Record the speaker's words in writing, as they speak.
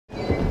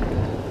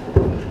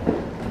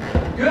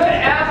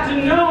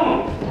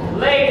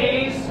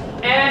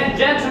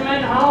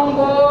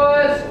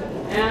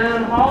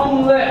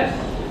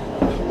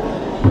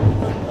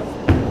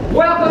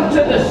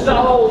is the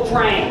whole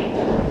train.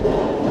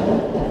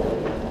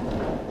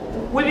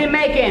 We've been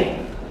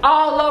making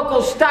all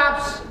local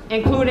stops,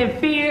 including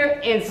fear,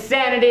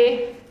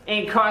 insanity,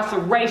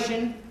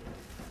 incarceration,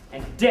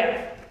 and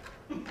death.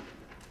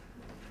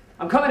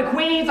 I'm coming to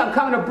Queens, I'm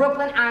coming to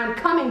Brooklyn, I'm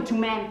coming to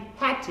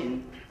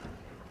Manhattan.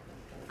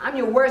 I'm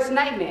your worst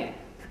nightmare.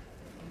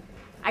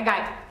 I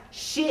got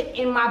shit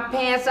in my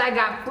pants, I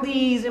got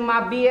fleas in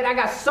my beard, I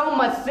got so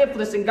much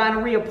syphilis and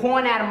gonorrhea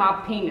pouring out of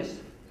my penis.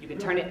 You can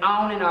turn it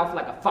on and off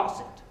like a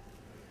faucet.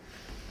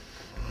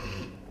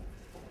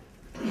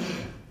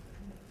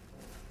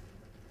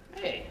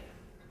 Hey.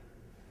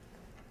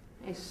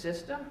 Hey,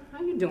 sister,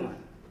 how you doing?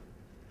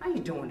 How you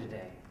doing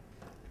today?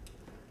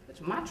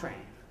 It's my train.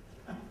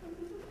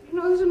 You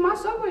know, this is my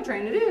subway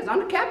train. It is. I'm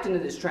the captain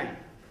of this train.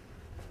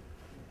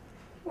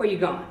 Where you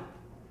going?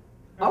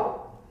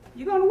 Oh,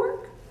 you going to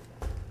work?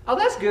 Oh,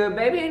 that's good,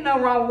 baby. Ain't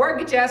nothing wrong with work.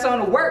 Get your ass on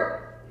to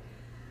work.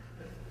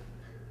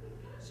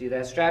 See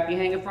that strap you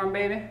hanging from,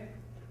 baby?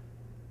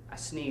 I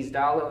sneezed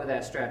all over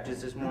that strap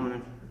just this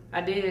morning.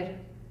 I did.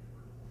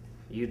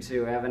 You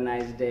too. Have a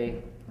nice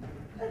day.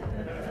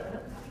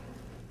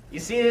 You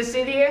see this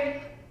seat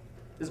here?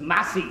 This is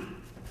my seat.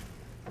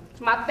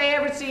 It's my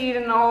favorite seat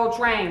in the whole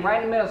train,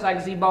 right in the middle so I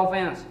can see both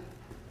ends.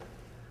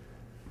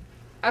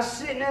 I was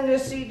sitting in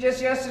this seat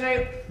just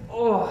yesterday.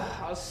 Oh,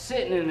 I was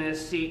sitting in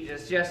this seat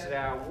just yesterday.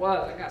 I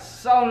got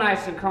so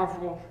nice and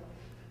comfortable.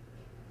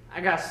 I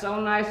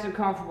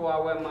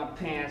wet my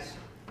pants.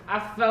 I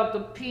felt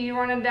the pee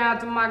running down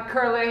through my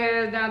curly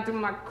hairs, down through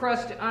my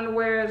crusty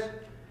underwears.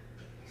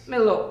 Made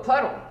a little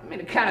puddle.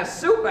 Made a kind of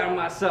soup out of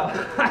myself.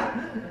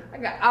 I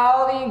got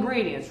all the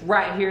ingredients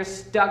right here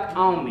stuck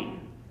on me.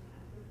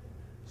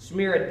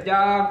 Smear of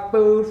dog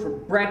food for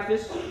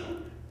breakfast.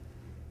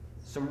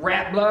 Some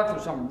rat blood from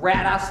some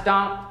rat I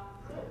stomped.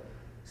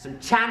 Some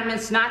Chinaman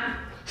snot.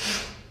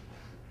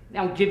 They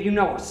don't give you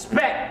no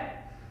respect.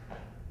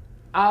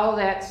 All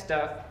that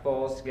stuff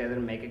boils together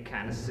to make a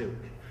kind of soup.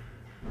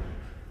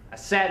 I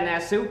sat in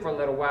that soup for a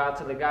little while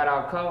till it got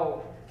all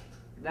cold.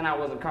 Then I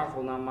wasn't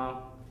comfortable no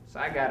more, so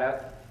I got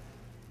up.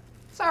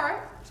 It's all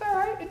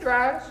right, it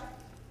dries.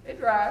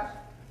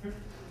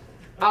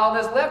 All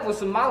that's left was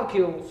some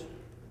molecules.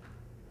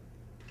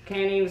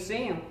 Can't even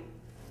see them.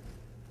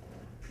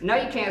 No,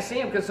 you can't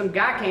see him because some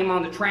guy came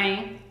on the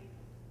train.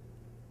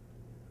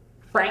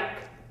 Frank,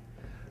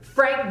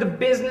 the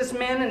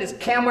businessman in his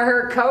camel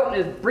hair coat and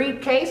his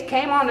briefcase,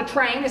 came on the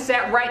train and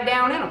sat right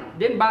down in him.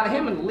 Didn't bother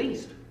him in the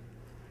least.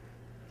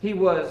 He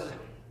was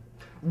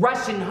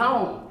rushing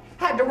home.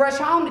 Had to rush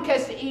home to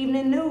catch the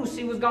evening news,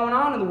 see what's going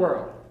on in the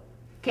world.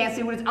 Can't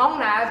see with his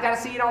own eyes,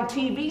 gotta see it on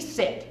TV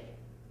set.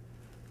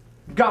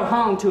 Go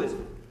home to his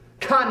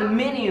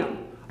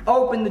condominium,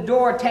 open the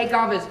door, take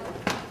off his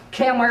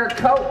camel hair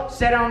coat,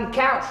 sat on the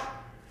couch,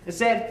 and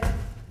said,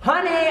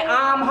 "Honey,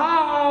 I'm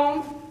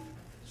home."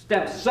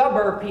 Them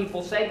suburb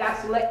people say,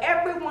 got to let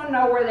everyone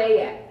know where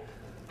they at.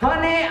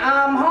 "Honey,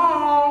 I'm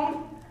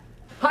home.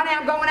 Honey,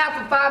 I'm going out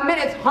for 5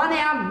 minutes. Honey,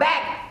 I'm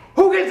back."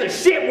 Who gives a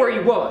shit where he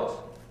was?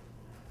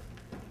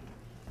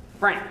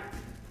 Frank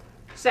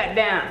sat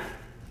down,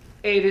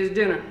 ate his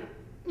dinner.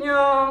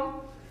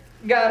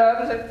 Got up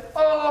and said,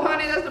 "Oh,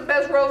 honey, that's the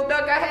best roast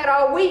duck I had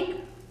all week.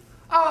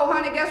 Oh,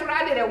 honey, guess what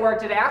I did at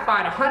work today? I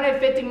fired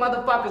 150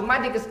 motherfuckers.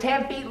 My dick is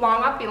 10 feet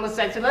long. I'm feeling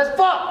sexy. Let's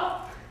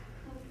fuck."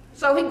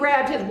 So he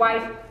grabbed his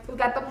wife, who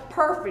got the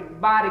perfect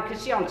body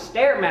because she on the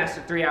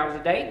Stairmaster 3 hours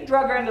a day,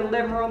 drug her into the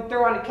living room, threw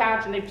her on the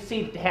couch, and they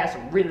proceeded to have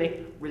some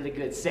really, really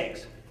good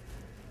sex.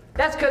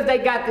 That's because they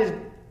got this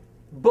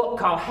book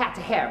called How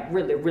to Have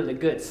Really, Really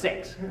Good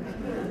Sex.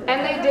 And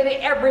they did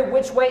it every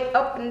which way,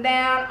 up and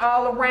down,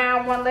 all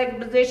around, one-legged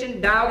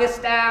position, doggy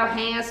style,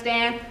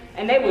 handstand,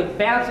 and they was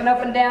bouncing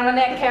up and down on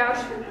that couch,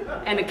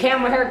 and the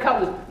camel haircut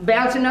was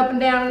bouncing up and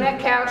down on that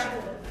couch,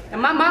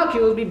 and my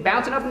molecules would be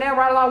bouncing up and down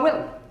right along with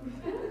them.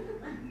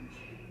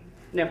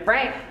 Then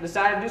Frank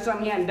decided to do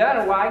something he hadn't done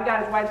in a while. He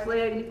got his wife's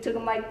leg, and he took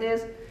him like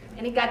this,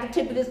 and he got the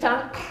tip of his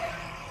tongue,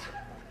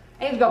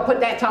 and he was gonna put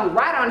that tongue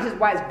right on his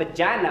wife's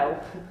vagina.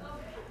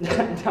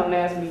 Don't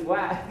ask me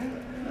why.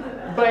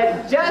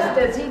 But just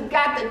as he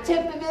got the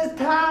tip of his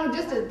tongue,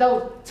 just as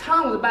those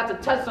tongue was about to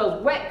touch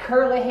those wet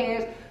curly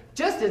hairs,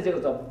 just as it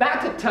was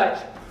about to touch,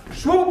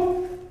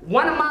 swoop,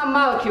 one of my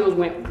molecules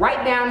went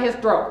right down his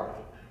throat.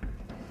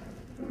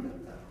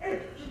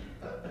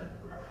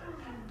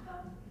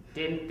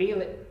 Didn't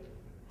feel it.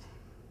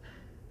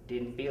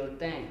 Didn't feel a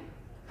thing.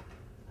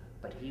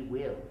 But he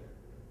will.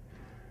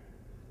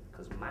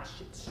 Because my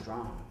shit's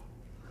strong.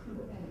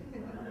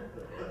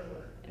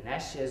 And that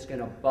shit's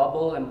gonna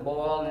bubble and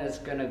boil, and it's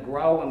gonna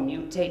grow and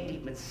mutate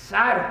deep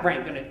inside of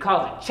Frank. Gonna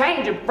cause a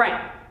change in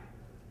Frank.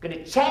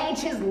 Gonna change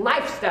his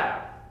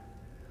lifestyle.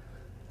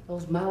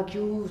 Those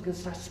molecules gonna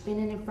start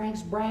spinning in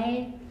Frank's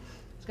brain.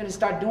 He's gonna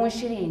start doing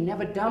shit he ain't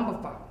never done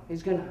before.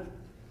 He's gonna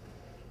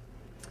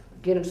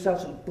get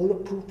himself some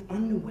bulletproof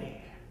underwear.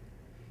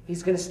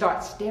 He's gonna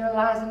start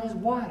sterilizing his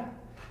water.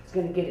 He's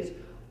gonna get his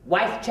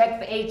wife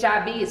checked for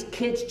HIV, his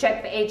kids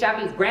checked for HIV,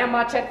 his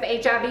grandma checked for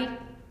HIV.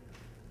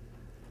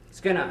 He's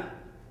gonna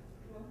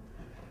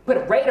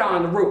put a radar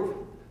on the roof.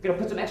 He's gonna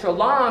put some extra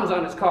alarms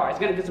on his car. He's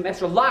gonna get some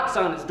extra locks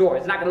on his door.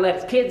 He's not gonna let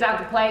his kids out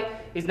to play.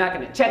 He's not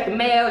gonna check the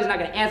mail. He's not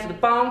gonna answer the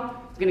phone.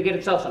 He's gonna get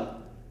himself some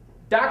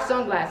dark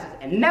sunglasses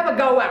and never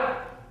go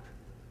out.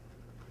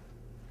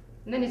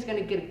 And then he's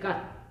gonna get a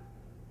gun.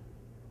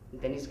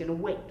 And then he's gonna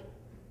wait.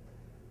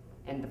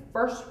 And the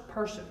first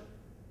person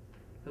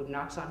who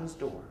knocks on his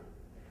door,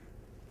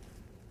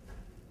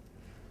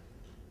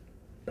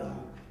 boom,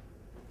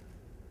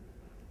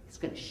 he's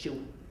gonna shoot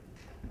him.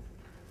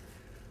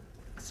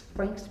 Because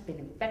Frank's been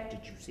infected,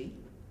 you see.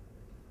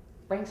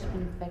 Frank's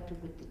been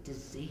infected with the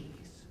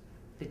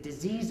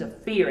disease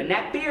of fear. And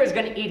that fear is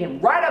gonna eat him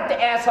right up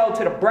the asshole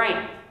to the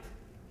brain.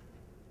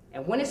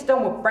 And when it's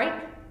done with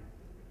Frank,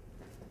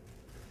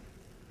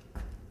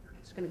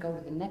 it's gonna go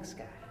to the next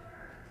guy.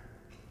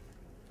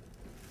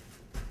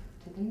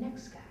 To the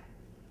next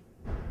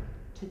guy.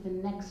 To the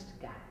next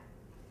guy.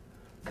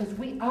 Because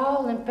we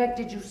all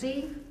infected, you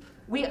see?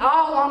 We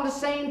all on the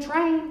same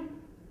train.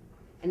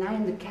 And I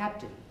am the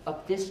captain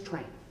of this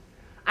train.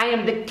 I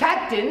am the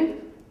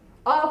captain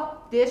of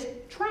this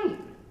train.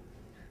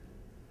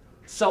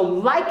 So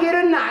like it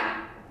or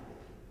not,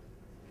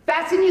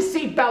 fasten your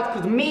seatbelts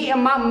because me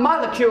and my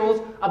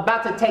molecules are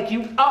about to take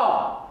you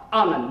all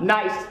on a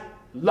nice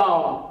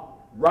long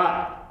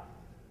ride.